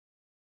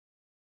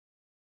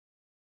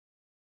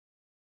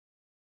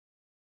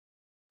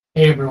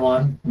Hey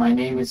everyone, my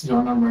name is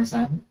Jonar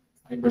Marzan,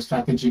 Cyber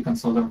Strategy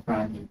Consultant for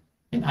Andy,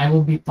 and I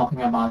will be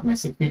talking about my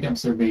security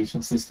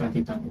observations this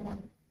 2021.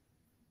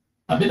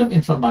 A bit of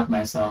intro about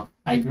myself.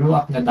 I grew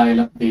up in the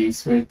dial-up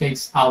days where it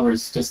takes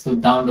hours just to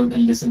download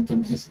and listen to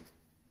music.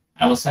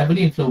 I was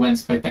heavily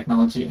influenced by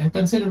technology and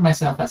considered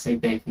myself as a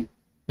techie,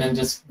 then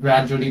just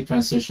gradually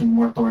transitioned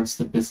more towards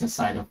the business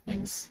side of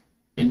things.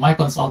 In my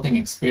consulting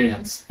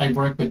experience, I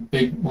worked with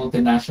big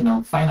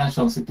multinational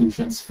financial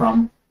institutions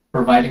from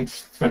providing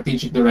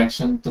strategic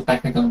direction to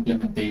technical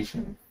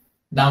implementation.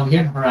 Now here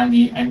in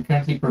Harangi, I'm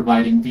currently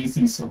providing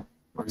VCSO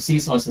or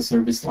CISO as a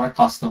service to our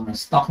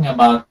customers, talking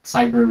about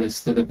cyber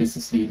risk to the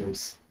business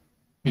leaders.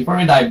 Before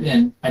we dive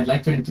in, I'd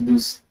like to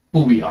introduce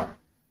who we are.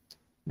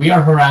 We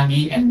are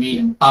Horangi and we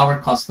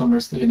empower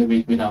customers to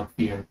innovate without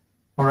fear.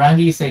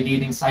 Horangi is a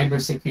leading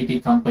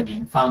cybersecurity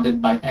company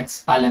founded by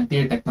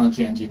ex-Palantir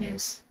technology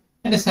engineers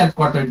and is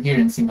headquartered here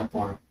in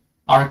Singapore.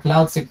 Our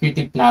cloud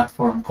security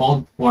platform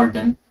called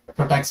Warden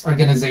protects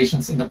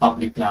organizations in the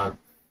public cloud.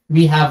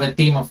 We have a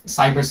team of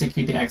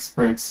cybersecurity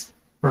experts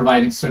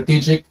providing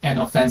strategic and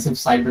offensive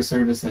cyber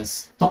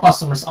services to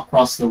customers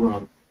across the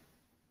world.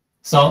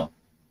 So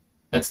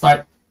let's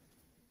start.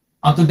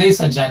 On today's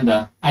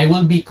agenda, I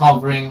will be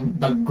covering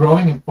the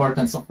growing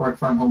importance of work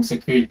from home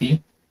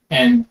security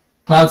and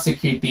cloud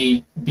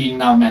security being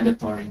now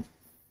mandatory.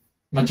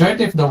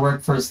 Majority of the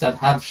workforce that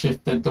have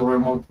shifted to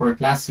remote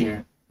work last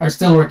year are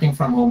still working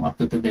from home up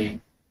to today,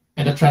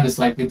 and the trend is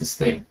likely to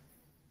stay.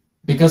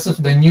 Because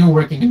of the new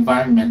working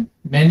environment,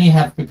 many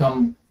have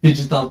become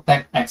digital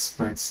tech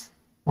experts.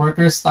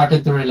 Workers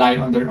started to rely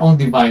on their own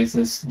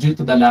devices due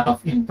to the lack of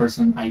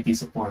in-person IT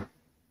support.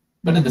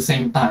 But at the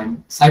same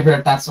time, cyber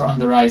attacks are on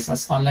the rise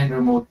as online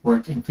remote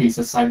work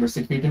increases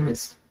cybersecurity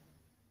risk.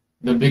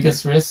 The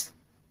biggest risk,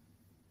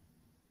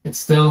 it's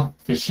still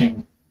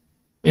phishing.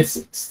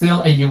 It's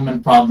still a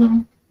human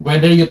problem.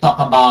 Whether you talk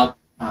about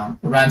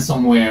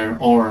ransomware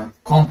or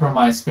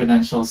compromised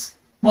credentials,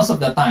 most of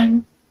the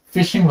time,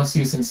 phishing was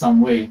used in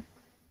some way.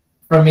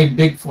 From a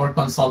Big Four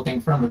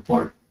consulting firm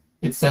report,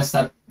 it says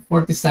that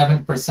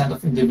 47%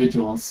 of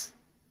individuals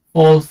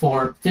fall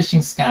for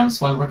phishing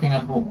scams while working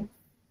at home.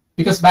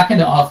 Because back in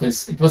the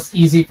office, it was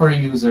easy for a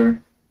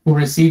user who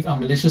received a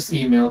malicious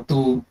email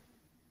to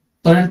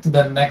turn to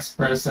the next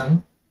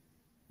person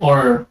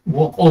or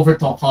walk over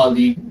to a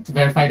colleague to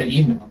verify the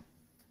email.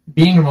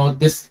 Being remote,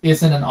 this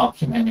isn't an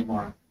option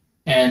anymore,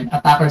 and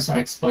attackers are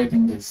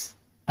exploiting this.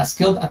 A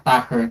skilled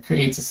attacker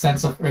creates a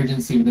sense of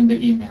urgency within the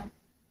email,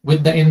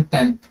 with the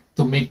intent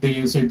to make the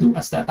user do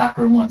as the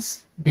attacker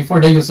wants,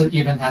 before the user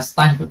even has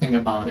time to think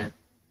about it.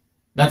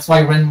 That's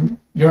why when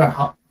you're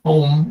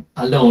home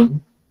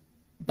alone,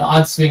 the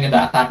odds swing in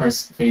the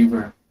attacker's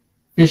favor.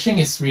 Phishing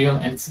is real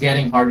and it's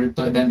getting harder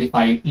to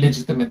identify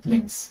legitimate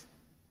links.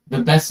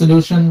 The best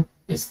solution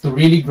is to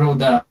really grow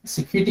the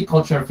security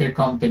culture of your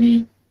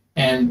company,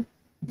 and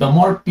the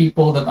more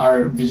people that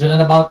are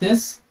vigilant about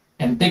this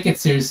and take it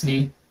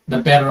seriously, the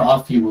better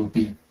off you will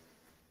be.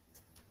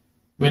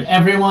 With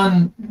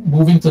everyone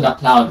moving to the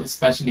cloud,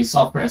 especially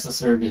software as a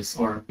service,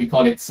 or we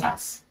call it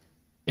SaaS,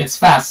 it's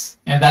fast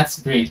and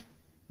that's great,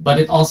 but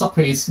it also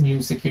creates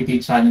new security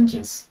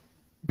challenges.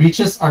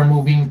 Breaches are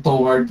moving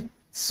toward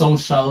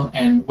social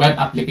and web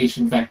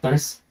application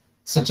vectors,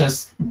 such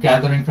as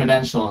gathering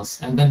credentials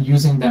and then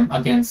using them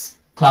against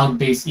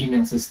cloud-based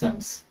email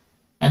systems.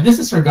 And this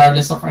is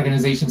regardless of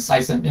organization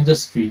size and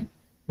industry.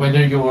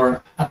 Whether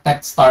you're a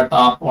tech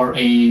startup or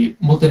a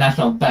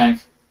multinational bank,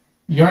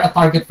 you're a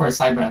target for a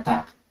cyber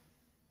attack.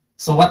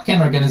 So what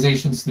can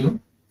organizations do?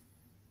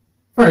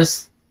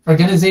 First,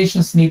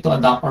 organizations need to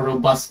adopt a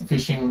robust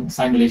phishing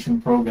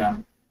simulation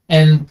program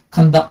and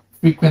conduct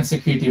frequent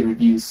security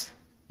reviews.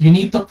 You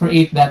need to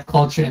create that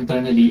culture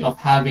internally of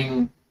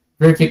having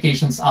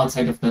verifications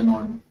outside of the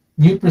norm.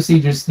 New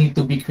procedures need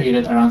to be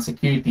created around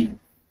security.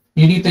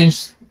 You need to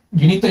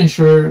you need to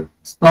ensure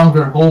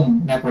stronger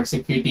home network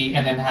security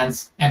and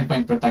enhanced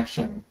endpoint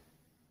protection.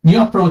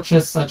 New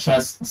approaches such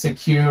as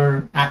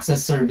Secure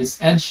Access Service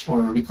Edge,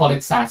 or we call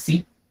it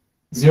SASE,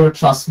 Zero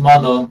Trust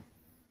Model,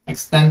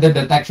 Extended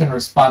Detection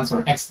Response,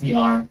 or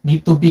XDR,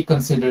 need to be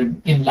considered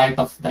in light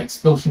of the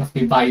explosion of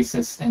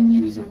devices and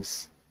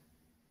users.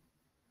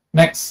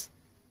 Next,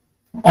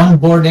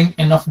 onboarding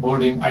and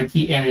offboarding are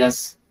key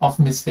areas of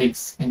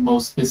mistakes in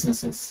most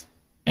businesses.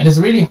 And it's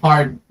really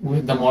hard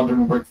with the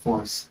modern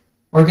workforce.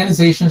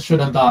 Organizations should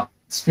adopt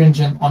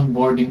stringent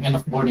onboarding and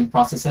offboarding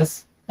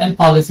processes and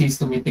policies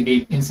to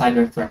mitigate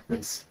insider threat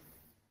risk.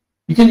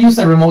 You can use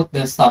a remote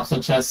desktop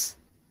such as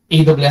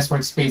AWS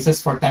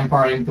workspaces for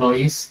temporary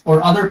employees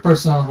or other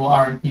personnel who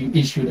aren't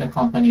issued a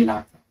company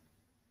laptop.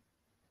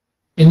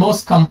 In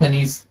most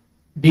companies,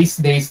 these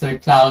days their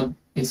cloud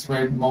is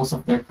where most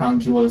of their crown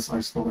jewels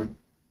are stored,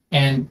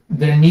 and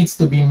there needs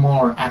to be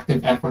more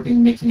active effort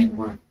in making it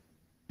work.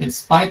 In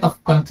spite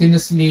of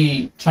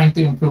continuously trying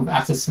to improve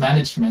access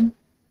management,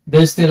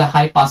 there's still a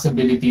high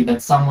possibility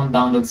that someone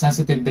downloads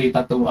sensitive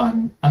data to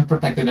an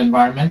unprotected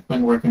environment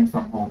when working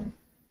from home.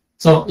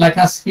 So like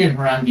us here in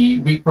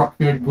Harangi, we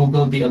procured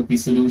Google DLP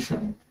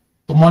solution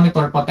to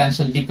monitor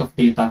potential leak of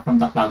data from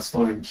the cloud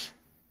storage.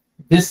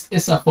 This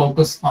is a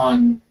focus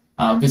on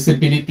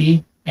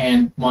visibility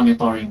and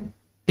monitoring,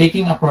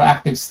 taking a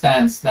proactive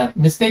stance that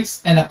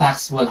mistakes and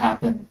attacks will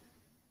happen.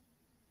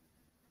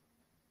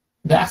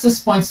 The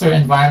access points to your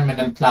environment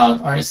and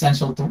cloud are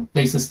essential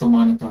places to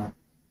monitor.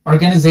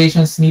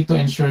 Organizations need to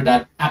ensure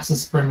that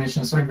access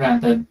permissions are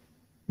granted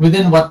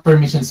within what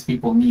permissions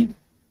people need.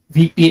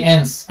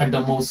 VPNs are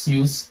the most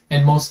used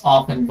and most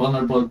often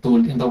vulnerable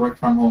tool in the work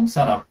from home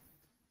setup.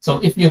 So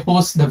if you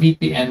host the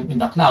VPN in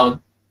the cloud,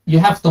 you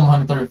have to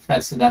monitor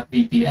threats to that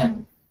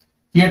VPN.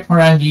 Here at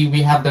Morangi,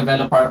 we have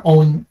developed our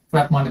own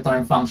threat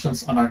monitoring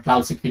functions on our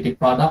cloud security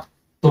product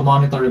to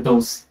monitor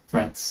those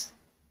threats.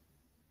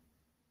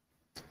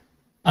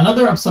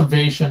 Another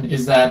observation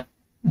is that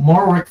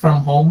more work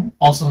from home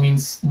also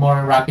means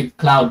more rapid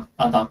cloud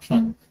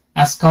adoption.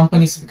 As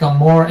companies become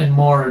more and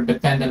more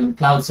dependent on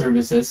cloud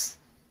services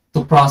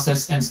to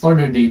process and store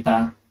their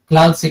data,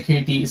 cloud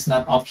security is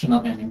not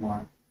optional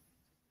anymore.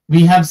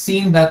 We have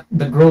seen that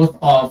the growth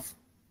of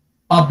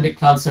public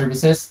cloud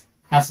services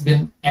has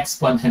been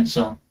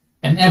exponential,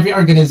 and every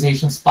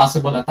organization's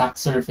possible attack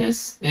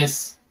surface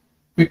is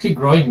quickly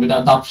growing with the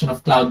adoption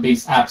of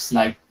cloud-based apps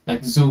like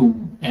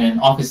Zoom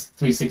and Office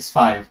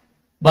 365.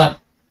 But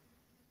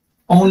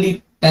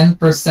only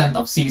 10%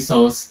 of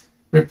CISOs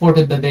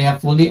reported that they have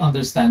fully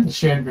understand the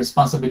shared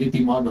responsibility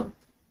model,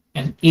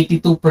 and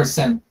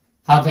 82%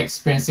 have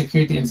experienced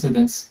security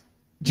incidents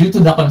due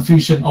to the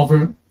confusion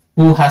over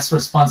who has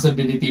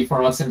responsibility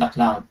for what's in the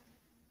cloud.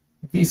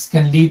 This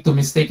can lead to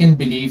mistaken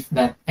belief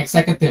that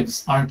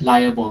executives aren't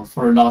liable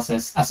for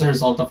losses as a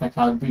result of a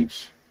cloud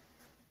breach.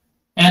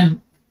 And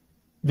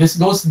this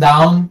goes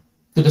down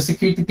to the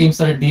security teams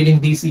that are dealing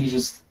these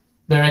issues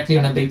directly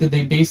on a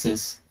day-to-day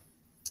basis.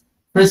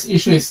 First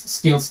issue is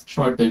skills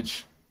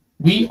shortage.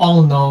 We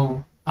all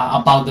know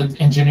about the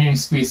engineering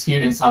squeeze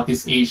here in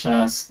Southeast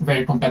Asia's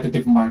very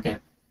competitive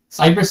market.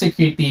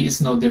 Cybersecurity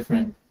is no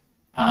different.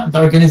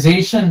 The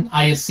organization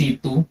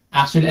ISC2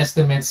 actually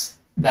estimates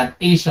that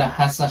Asia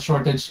has a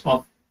shortage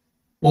of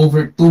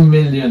over 2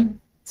 million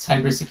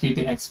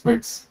cybersecurity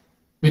experts.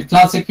 With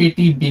cloud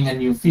security being a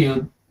new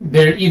field,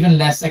 there are even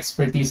less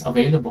expertise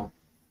available.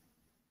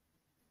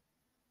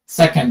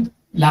 Second,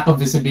 lack of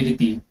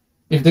visibility.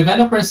 If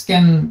developers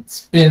can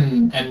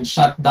spin and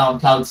shut down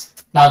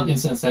cloud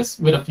instances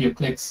with a few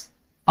clicks,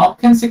 how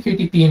can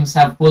security teams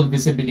have full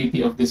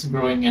visibility of this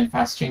growing and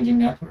fast-changing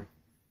network?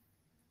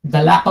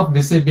 The lack of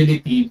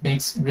visibility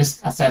makes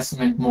risk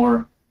assessment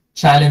more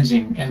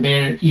challenging, and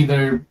they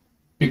either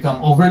become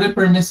overly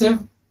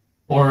permissive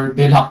or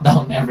they lock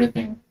down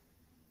everything.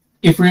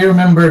 If we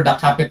remember the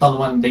Capital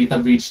One data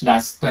breach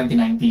last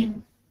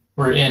 2019,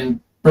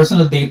 wherein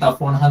personal data of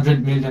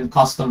 100 million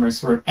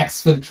customers were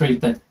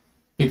exfiltrated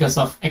because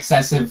of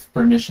excessive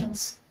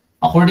permissions.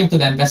 According to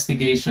the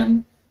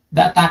investigation,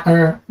 the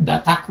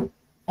attack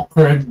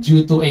occurred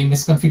due to a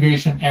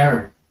misconfiguration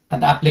error at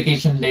the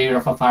application layer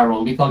of a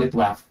firewall, we call it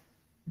WAF,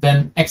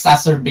 then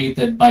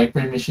exacerbated by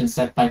permission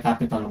set by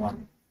Capital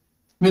One.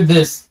 With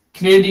this,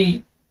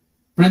 clearly,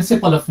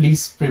 principle of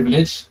least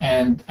privilege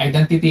and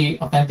identity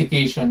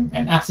authentication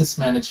and access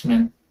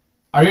management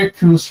are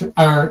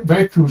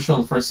very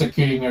crucial for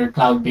securing your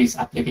cloud-based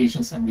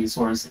applications and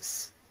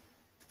resources.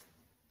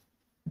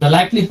 The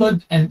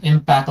likelihood and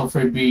impact of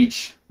a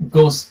breach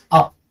goes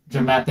up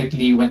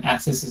dramatically when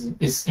access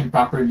is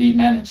improperly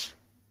managed.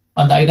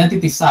 On the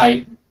identity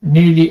side,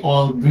 nearly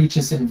all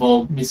breaches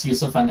involve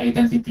misuse of an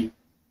identity,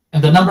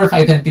 and the number of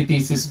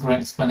identities is growing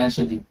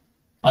exponentially.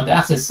 On the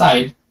access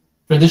side,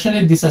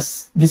 traditionally this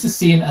is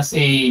seen as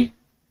a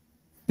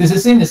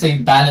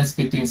balance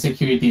between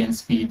security and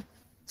speed.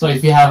 So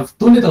if you have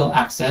too little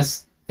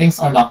access, things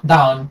are locked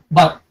down,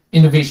 but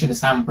innovation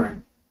is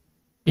hampered.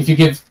 If you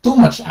give too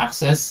much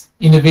access,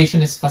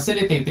 innovation is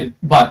facilitated,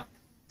 but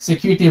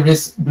security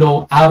risks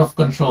blow out of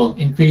control,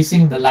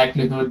 increasing the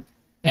likelihood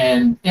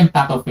and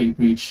impact of a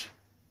breach.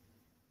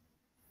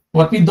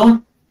 What we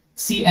don't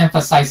see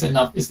emphasized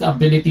enough is the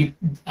ability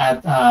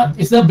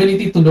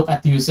to look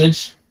at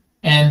usage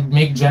and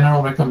make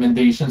general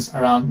recommendations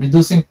around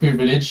reducing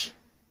privilege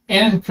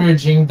and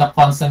encouraging the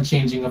constant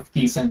changing of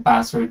keys and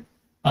passwords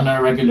on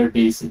a regular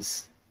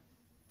basis.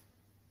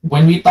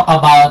 When we talk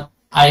about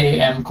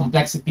IAM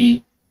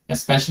complexity,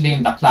 especially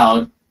in the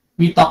cloud,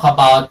 we talk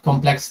about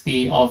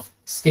complexity of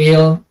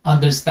scale,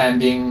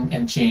 understanding,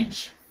 and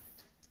change.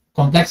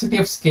 Complexity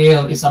of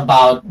scale is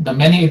about the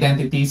many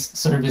identities,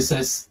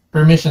 services,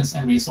 permissions,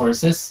 and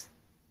resources.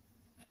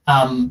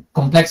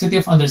 Complexity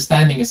of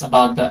understanding is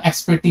about the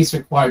expertise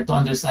required to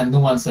understand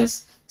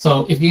nuances.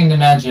 So if you can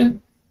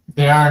imagine,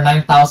 there are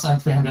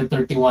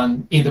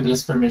 9,331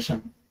 AWS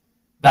permissions.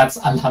 That's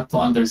a lot to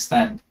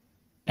understand.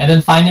 And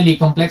then finally,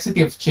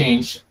 complexity of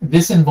change.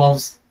 This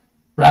involves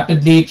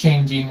rapidly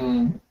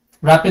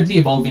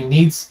evolving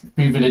needs,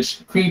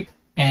 privilege creep,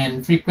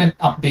 and frequent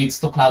updates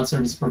to cloud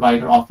service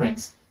provider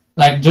offerings.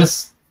 Like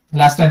just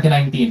last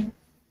 2019,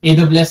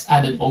 AWS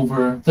added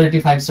over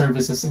 35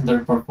 services in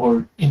their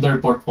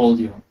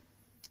portfolio.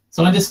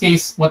 So in this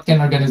case, what can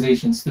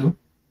organizations do?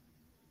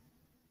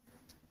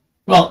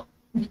 Well,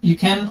 you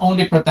can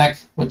only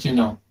protect what you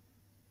know.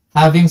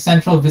 Having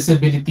central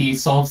visibility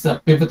solves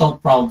the pivotal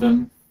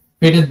problem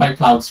created by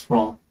cloud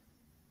sprawl.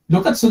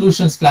 Look at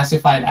solutions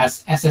classified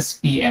as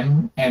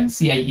SSPM and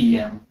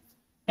CIEM.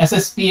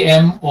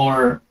 SSPM,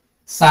 or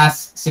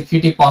SaaS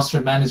Security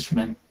Posture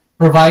Management,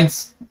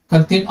 provides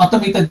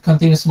automated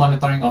continuous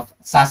monitoring of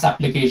SaaS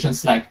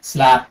applications like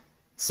Slack,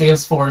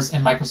 Salesforce,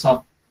 and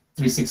Microsoft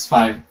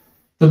 365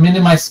 to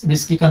minimize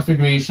risky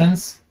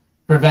configurations,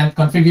 prevent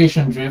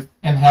configuration drift,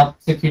 and help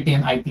security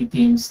and IT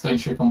teams to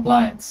ensure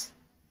compliance.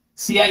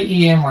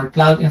 CIEM, or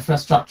Cloud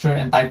Infrastructure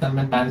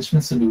Entitlement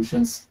Management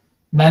Solutions,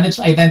 manage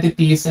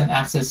identities and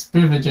access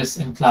privileges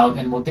in cloud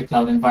and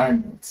multi-cloud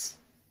environments.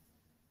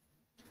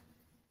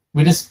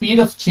 With the speed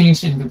of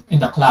change in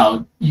the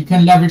cloud, you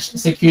can leverage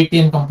security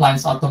and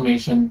compliance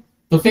automation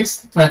to fix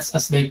threats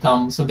as they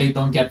come so they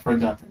don't get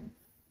forgotten.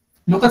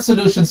 Look at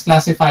solutions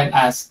classified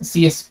as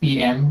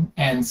CSPM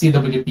and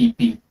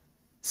CWPP.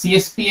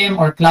 CSPM,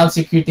 or Cloud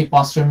Security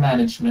Posture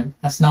Management,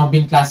 has now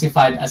been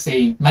classified as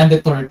a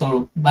mandatory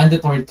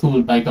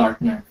tool by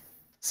Gartner.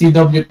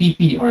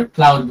 CWPP, or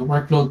Cloud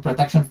Workload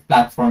Protection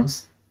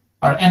Platforms,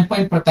 are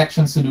endpoint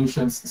protection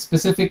solutions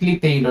specifically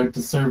tailored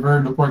to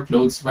server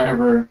workloads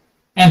wherever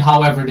and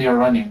however they are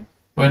running,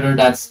 whether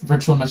that's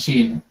virtual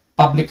machine,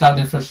 public cloud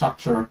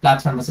infrastructure, or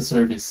platform as a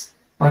service,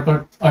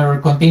 or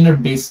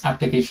container-based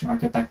application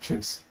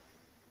architectures.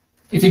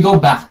 If you go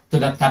back to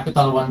that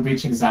Capital One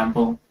breach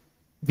example,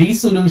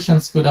 these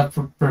solutions could have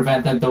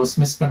prevented those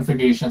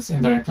misconfigurations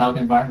in their cloud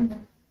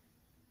environment.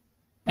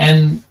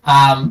 And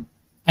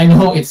I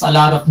know it's a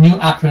lot of new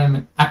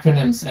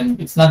acronyms and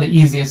it's not the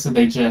easiest to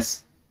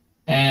digest.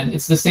 And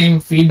it's the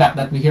same feedback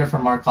that we hear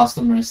from our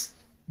customers.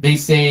 They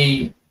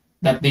say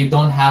that they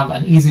don't have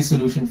an easy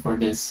solution for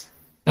this.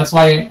 That's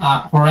why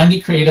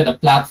Horandi created a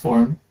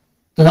platform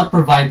to help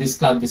provide this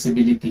cloud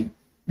visibility.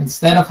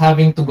 Instead of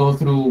having to go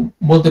through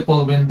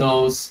multiple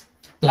windows,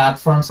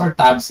 platforms, or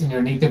tabs in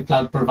your native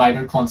cloud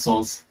provider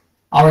consoles,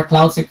 our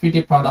Cloud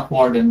Security Product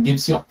Warden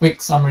gives you a quick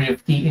summary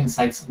of key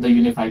insights on the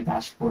unified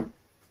dashboard.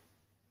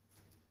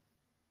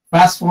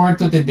 Fast forward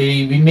to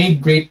today, we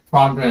made great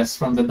progress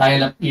from the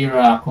dial-up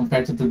era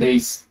compared to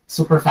today's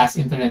super fast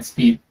internet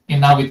speed,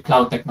 and now with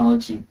cloud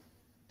technology.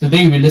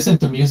 Today, we listen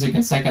to music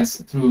in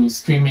seconds through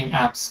streaming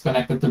apps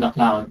connected to the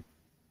cloud.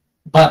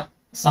 But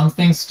some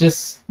things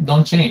just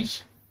don't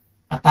change.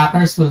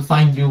 Attackers will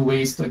find new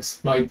ways to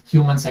exploit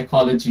human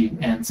psychology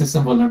and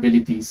system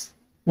vulnerabilities,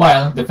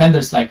 while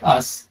defenders like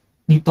us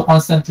need to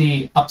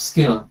constantly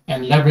upskill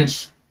and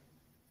leverage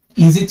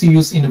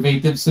easy-to-use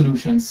innovative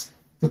solutions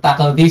to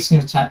tackle these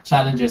new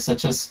challenges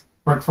such as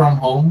work from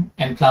home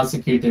and cloud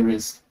security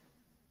risk.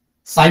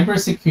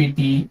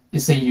 Cybersecurity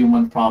is a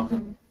human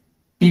problem.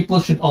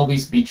 People should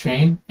always be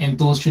trained, and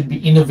tools should be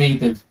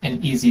innovative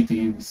and easy to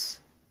use.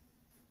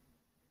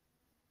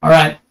 All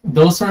right,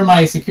 those were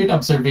my security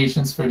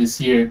observations for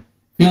this year.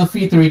 Feel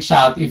free to reach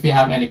out if you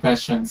have any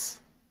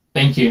questions.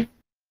 Thank you.